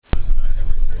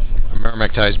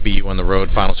Merrimack Ties beat you on the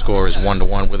road. Final score is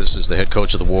 1-1. With us is the head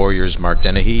coach of the Warriors, Mark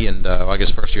Dennehy. And I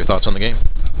guess first your thoughts on the game.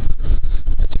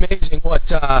 It's amazing what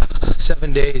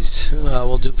 7 days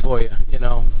will do for you.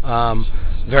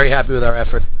 Very happy with our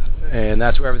effort, and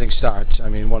that's where everything starts. I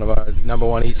mean, one of our number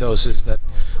one ethos is that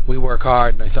we work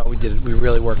hard, and I thought we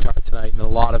really worked hard tonight in a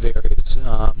lot of areas.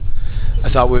 I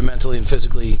thought we were mentally and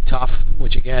physically tough,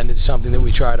 which again is something that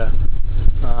we try to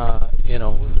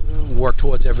work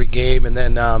towards every game, and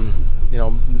then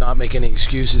not make any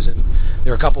excuses. And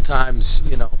there were a couple times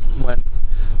when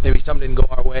maybe something didn't go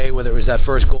our way, whether it was that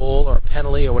first goal or a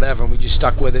penalty or whatever, and we just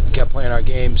stuck with it and kept playing our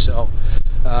game. So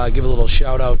give a little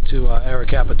shout out to Eric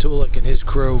Kapitulik and his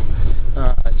crew.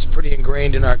 It's pretty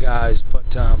ingrained in our guys, but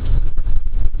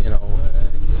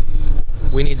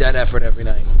we need that effort every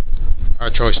night. Our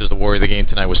choice as the Warrior of the game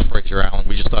tonight was Fraser Allen.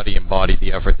 We just thought he embodied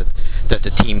the effort that the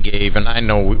team gave. And I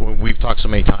know we've talked so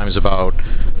many times about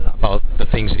the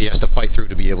things that he has to fight through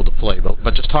to be able to play.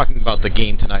 But just talking about the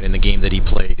game tonight and the game that he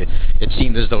played, it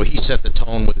seemed as though he set the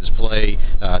tone with his play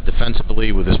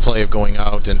defensively, with his play of going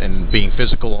out and being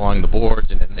physical along the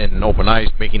boards and open ice,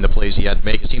 making the plays he had to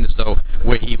make. It seemed as though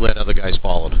where he led, other guys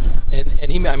followed.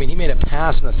 And he made a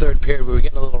pass in the third period. We were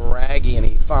getting a little raggy, and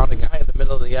he found a guy in the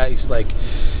middle of the ice.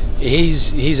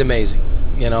 He's amazing.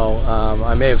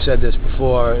 I may have said this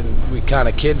before, and we kind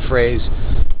of kid phrase,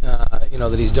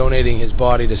 that he's donating his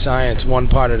body to science one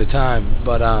part at a time.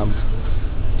 But,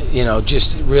 just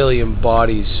really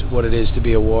embodies what it is to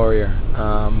be a Warrior.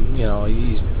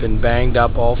 He's been banged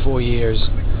up all 4 years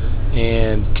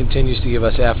and continues to give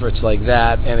us efforts like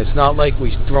that. And it's not like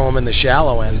we throw him in the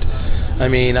shallow end. I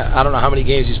mean, I don't know how many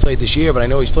games he's played this year, but I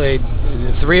know he's played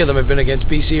 3 of them have been against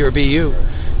BC or BU.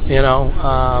 He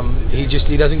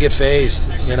doesn't get phased.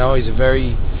 He's a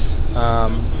very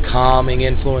calming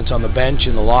influence on the bench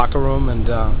in the locker room, and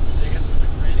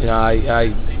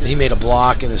he made a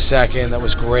block in the second that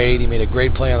was great. He made a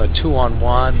great play on the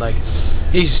 2-on-1.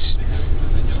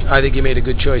 I think he made a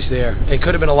good choice there. It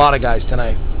could have been a lot of guys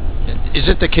tonight. Is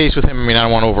it the case with him? I mean, I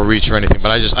don't want to overreach or anything, but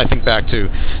I think back to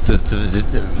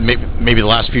maybe the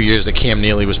last few years that Cam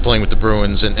Neely was playing with the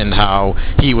Bruins and how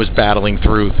he was battling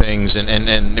through things, and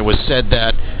it was said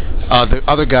that the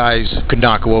other guys could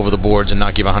not go over the boards and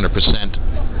not give 100%,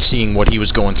 seeing what he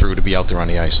was going through to be out there on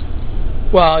the ice.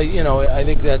 Well, I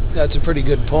think that's a pretty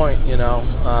good point.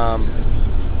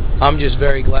 I'm just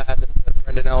very glad that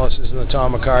Brendan Ellis's and the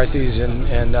Tom McCarthy's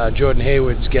and Jordan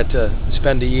Hayward's get to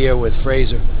spend a year with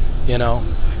Fraser. And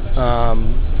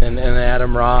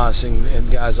Adam Ross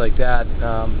and guys like that.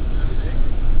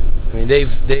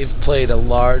 They've played a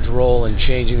large role in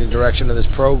changing the direction of this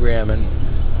program, and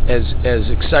as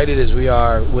excited as we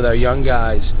are with our young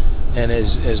guys, and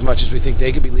as much as we think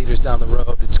they could be leaders down the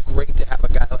road, it's great to have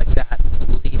a guy like that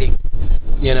leading.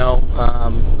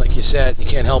 Like you said, you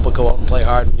can't help but go out and play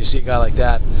hard when you see a guy like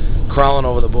that crawling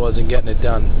over the boards and getting it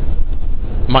done.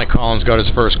 Mike Collins got his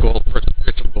first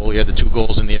official goal. He had the 2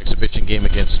 goals in the exhibition game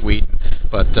against Sweden.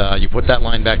 But you put that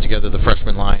line back together, the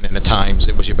freshman line, and at times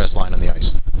it was your best line on the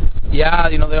ice. Yeah,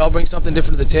 they all bring something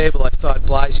different to the table. I thought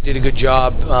Blasey did a good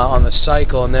job on the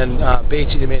cycle, and then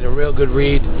Batesy made a real good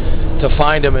read to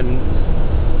find him. And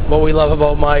what we love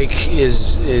about Mike is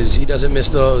he doesn't miss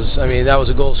those. I mean, that was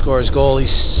a goal scorer's goal. He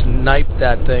sniped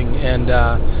that thing, and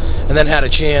then had a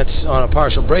chance on a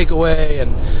partial breakaway.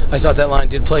 And I thought that line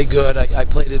did play good. I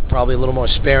played it probably a little more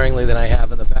sparingly than I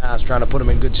have in the past, trying to put them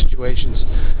in good situations.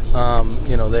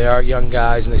 They are young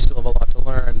guys, and they still have a lot to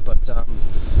learn. But I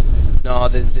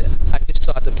just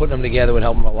thought that putting them together would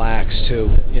help them relax too.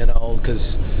 Because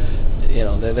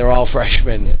they're all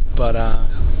freshmen. But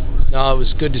it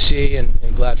was good to see, and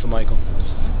glad for Michael.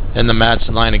 And the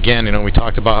Madsen line again, we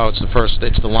talked about how it's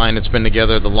the line that's been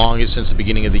together the longest since the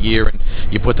beginning of the year, and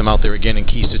you put them out there again in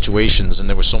key situations, and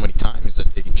there were so many times that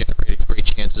they generated great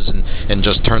chances and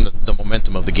just turned the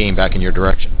momentum of the game back in your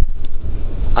direction.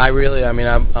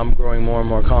 I'm growing more and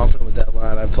more confident with that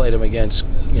line. I played them against,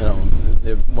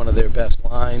 they're one of their best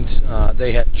lines.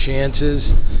 They had chances.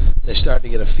 They're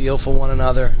starting to get a feel for one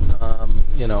another.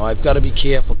 I've got to be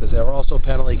careful because they're also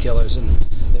penalty killers, and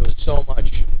there was so much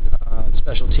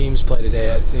special teams play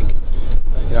today. I think,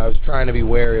 I was trying to be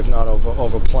wary of not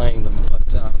overplaying them, but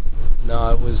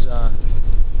it was.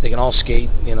 They can all skate.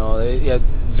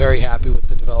 Very happy with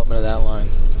the development of that line.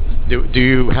 Do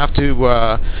you have to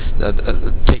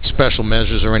take special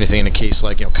measures or anything in a case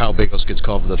like, Kyle Bigos gets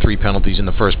called for the 3 penalties in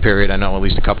the first period? I know at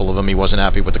least a couple of them he wasn't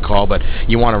happy with the call, but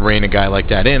you want to rein a guy like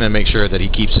that in and make sure that he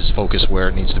keeps his focus where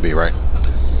it needs to be, right?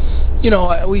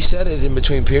 We said it in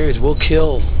between periods. We'll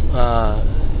kill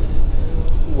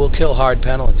hard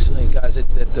penalties. Guys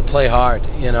that play hard.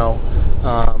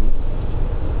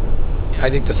 I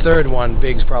think the third one,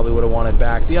 Biggs probably would have wanted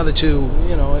back. The other two,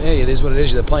 hey, it is what it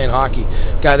is. They're playing hockey.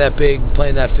 Guy that big,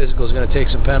 playing that physical is going to take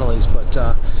some penalties. But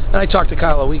and I talked to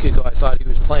Kyle a week ago. I thought he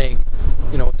was playing,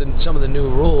 some of the new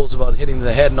rules about hitting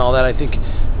the head and all that. I think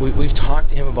we've talked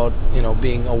to him about,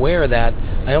 being aware of that.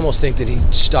 I almost think that he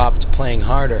stopped playing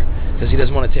harder because he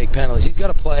doesn't want to take penalties. He's got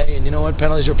to play, and you know what?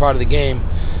 Penalties are part of the game.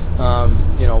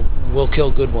 We'll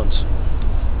kill good ones.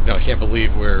 I can't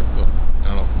believe we're,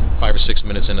 5 or 6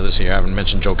 minutes into this here. I haven't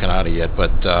mentioned Joe Cannata yet,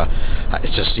 but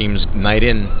it just seems night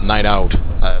in, night out.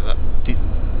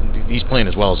 He's playing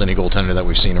as well as any goaltender that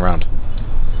we've seen around.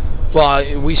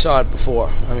 Well, we saw it before.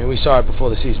 We saw it before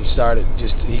the season started.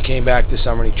 He came back this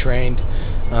summer and he trained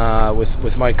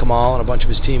with Mike Kamal and a bunch of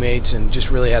his teammates, and just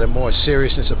really had a more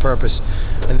seriousness of purpose.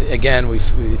 And again,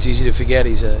 it's easy to forget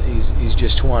he's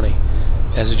just 20.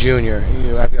 As a junior,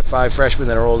 I've got 5 freshmen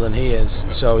that are older than he is,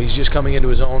 so he's just coming into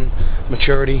his own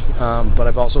maturity. But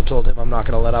I've also told him I'm not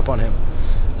going to let up on him.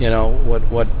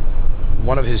 What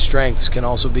one of his strengths can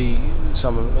also be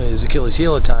some of his Achilles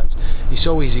heel at times. He's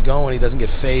so easygoing; he doesn't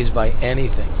get fazed by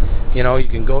anything. You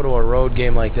can go to a road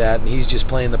game like that, and he's just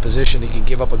playing the position. He can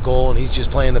give up a goal, and he's just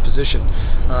playing the position.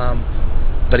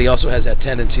 But he also has that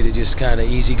tendency to just kind of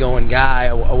easygoing guy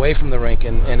away from the rink,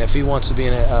 and if he wants to be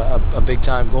a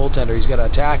big-time goaltender, he's got to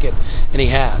attack it, and he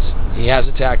has. He has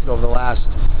attacked it over the last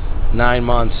 9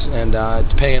 months, and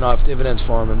it's paying off dividends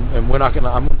for him. And we're not going to.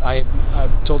 I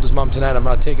told his mom tonight I'm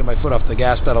not taking my foot off the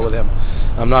gas pedal with him.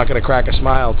 I'm not going to crack a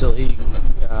smile till he,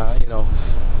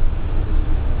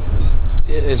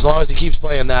 as long as he keeps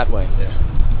playing that way. Yeah.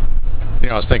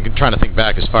 I was trying to think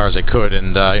back as far as I could,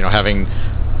 and having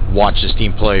watched this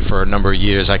team play for a number of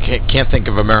years, I can't think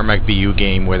of a Merrimack BU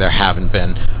game where there haven't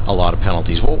been a lot of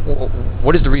penalties.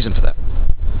 What is the reason for that?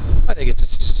 I think it's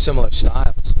similar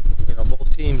styles.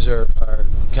 Both teams are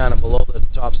kind of below the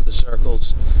tops of the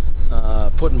circles,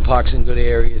 putting pucks in good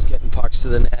areas, getting pucks to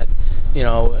the net.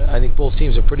 I think both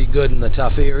teams are pretty good in the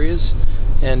tough areas,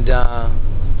 and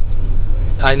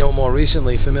I know more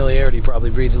recently familiarity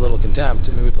probably breeds a little contempt.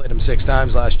 We played them 6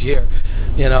 times last year,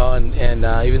 and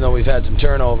even though we've had some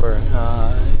turnover,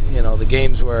 the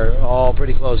games were all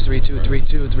pretty close, 3-2,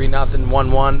 3-2, 3-0,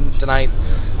 1-1 tonight.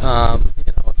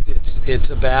 It's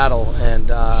a battle, and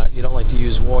you don't like to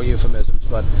use war euphemisms,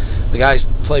 but the guys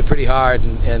play pretty hard,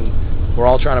 and we're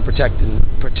all trying to protect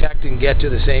and get to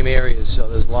the same areas. So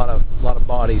there's a lot of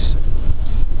bodies.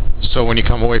 So when you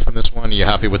come away from this one, are you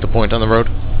happy with the point on the road?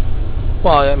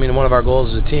 Well, one of our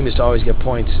goals as a team is to always get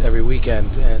points every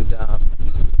weekend, and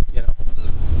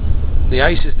the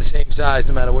ice is the same size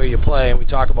no matter where you play, and we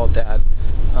talk about that.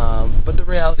 But the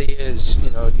reality is,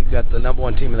 you've got the number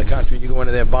 1 team in the country. You go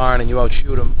into their barn and you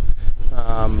outshoot them.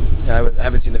 I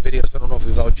haven't seen the videos, so I don't know if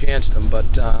we've outchanced them, but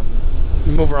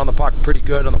you move around the puck pretty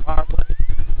good on the power play.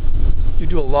 You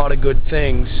do a lot of good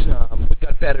things. We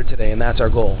got better today, and that's our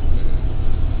goal.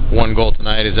 1 goal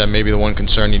tonight, is that maybe the one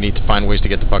concern? You need to find ways to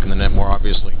get the puck in the net more,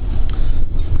 obviously.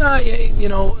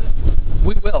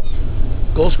 We will.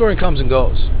 Goal scoring comes and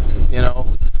goes.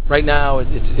 Right now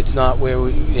it's not where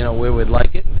where we'd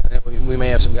like it. We may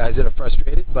have some guys that are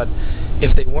frustrated, but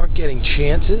if they weren't getting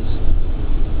chances,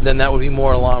 then that would be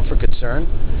more alarm for concern.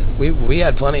 We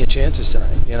had plenty of chances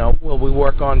tonight. Will we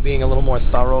work on being a little more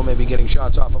thorough, maybe getting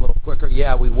shots off a little quicker?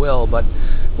 Yeah, we will, but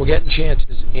we're getting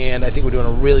chances, and I think we're doing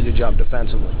a really good job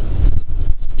defensively.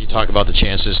 You talk about the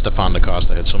chances. Stefan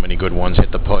DaCosta had so many good ones.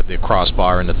 Hit the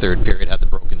crossbar in the third period. Had the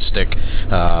broken stick.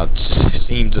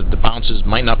 Seemed the bounces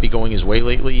might not be going his way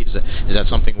lately. Is that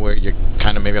something where you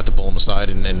kind of maybe have to pull him aside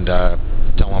and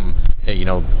tell him, hey,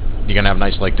 you're gonna have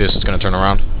nights like this. It's gonna turn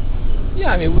around.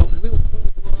 Yeah,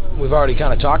 we've already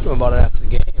kind of talked to him about it after the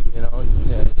game.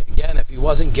 Again, if he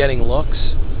wasn't getting looks,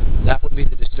 that would be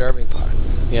the disturbing part.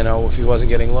 If he wasn't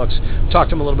getting looks.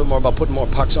 Talked to him a little bit more about putting more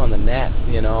pucks on the net.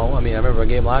 I remember a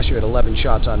game last year at 11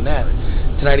 shots on net.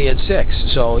 Tonight he had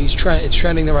 6, so it's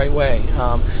trending the right way.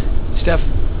 Steph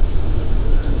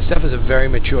is a very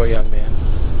mature young man,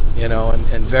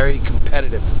 and very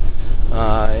competitive.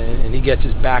 And he gets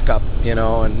his back up, and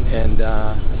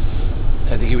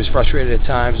I think he was frustrated at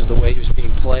times with the way he was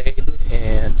being played,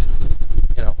 and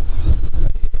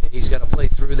he's got to play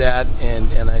through that,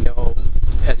 and I know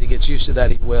as he gets used to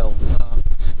that, he will.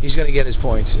 He's going to get his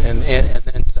points, and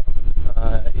then some.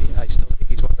 I still think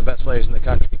he's one of the best players in the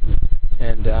country,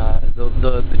 and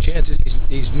the chances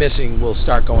he's missing will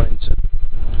start going in soon.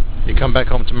 You come back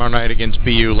home tomorrow night against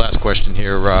BU. Last question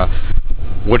here.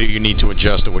 What do you need to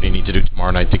adjust, or what do you need to do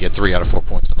tomorrow night to get 3 out of 4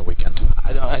 points on the weekend?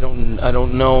 I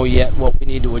don't know yet what we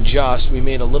need to adjust. We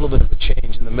made a little bit of a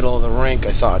change in the middle of the rink.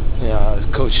 I thought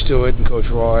Coach Stewart and Coach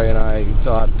Roy and I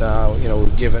thought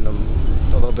we're giving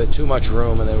them a little bit too much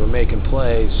room, and they were making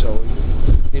plays. So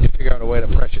we need to figure out a way to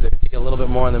pressure the D a little bit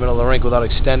more in the middle of the rink without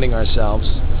extending ourselves.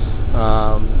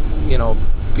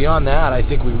 Beyond that, I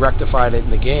think we rectified it in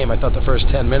the game. I thought the first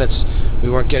 10 minutes we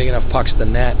weren't getting enough pucks to the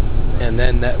net, and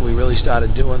then that we really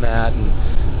started doing that. And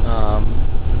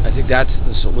I think that's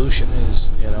the solution. Is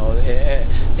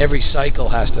every cycle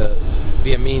has to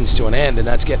be a means to an end, and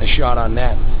that's getting a shot on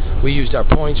net. We used our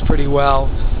points pretty well,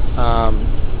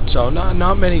 so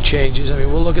not many changes. I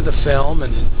mean, we'll look at the film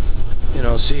and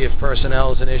see if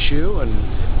personnel is an issue,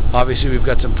 and obviously we've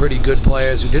got some pretty good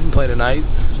players who didn't play tonight.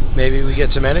 Maybe we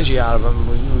get some energy out of them.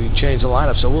 We change the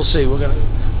lineup, so we'll see. We've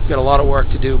got a lot of work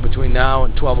to do between now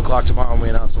and 12 o'clock tomorrow when we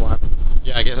announce the lineup.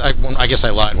 Yeah, I guess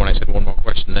I lied when I said one more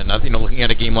question. Then looking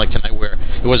at a game like tonight where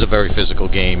it was a very physical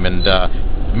game, and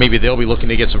maybe they'll be looking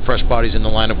to get some fresh bodies in the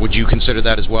lineup. Would you consider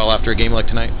that as well after a game like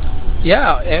tonight?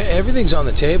 Yeah, everything's on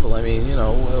the table. I mean,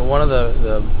 one of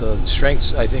the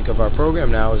strengths I think of our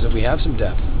program now is that we have some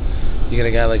depth. You get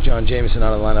a guy like John Jameson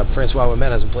out of the lineup. Francois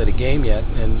Ouimet hasn't played a game yet,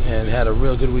 and had a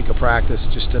real good week of practice.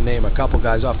 Just to name a couple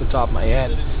guys off the top of my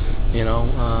head,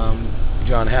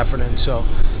 John Heffernan. So,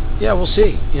 yeah, we'll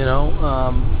see.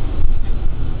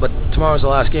 But tomorrow's the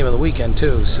last game of the weekend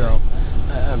too, so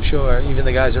I'm sure even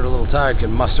the guys that are a little tired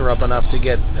can muster up enough to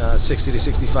get 60 to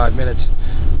 65 minutes.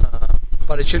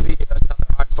 But it should be another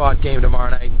hard-fought game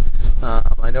tomorrow night.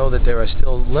 I know that there are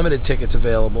still limited tickets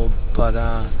available, but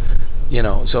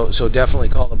so definitely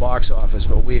call the box office.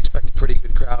 But we expect a pretty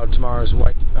good crowd. Tomorrow's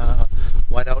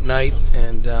whiteout night,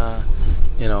 and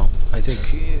I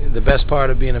think the best part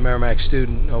of being a Merrimack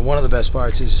student, or one of the best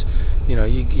parts, is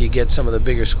you get some of the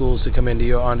bigger schools to come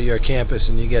onto your campus,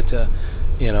 and you get to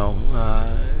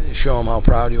show them how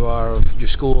proud you are of your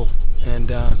school. And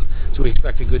so we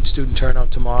expect a good student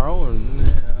turnout tomorrow,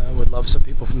 and would love some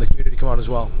people from the community to come out as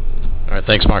well. All right,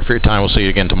 thanks, Mark, for your time. We'll see you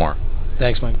again tomorrow.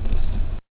 Thanks, Mike.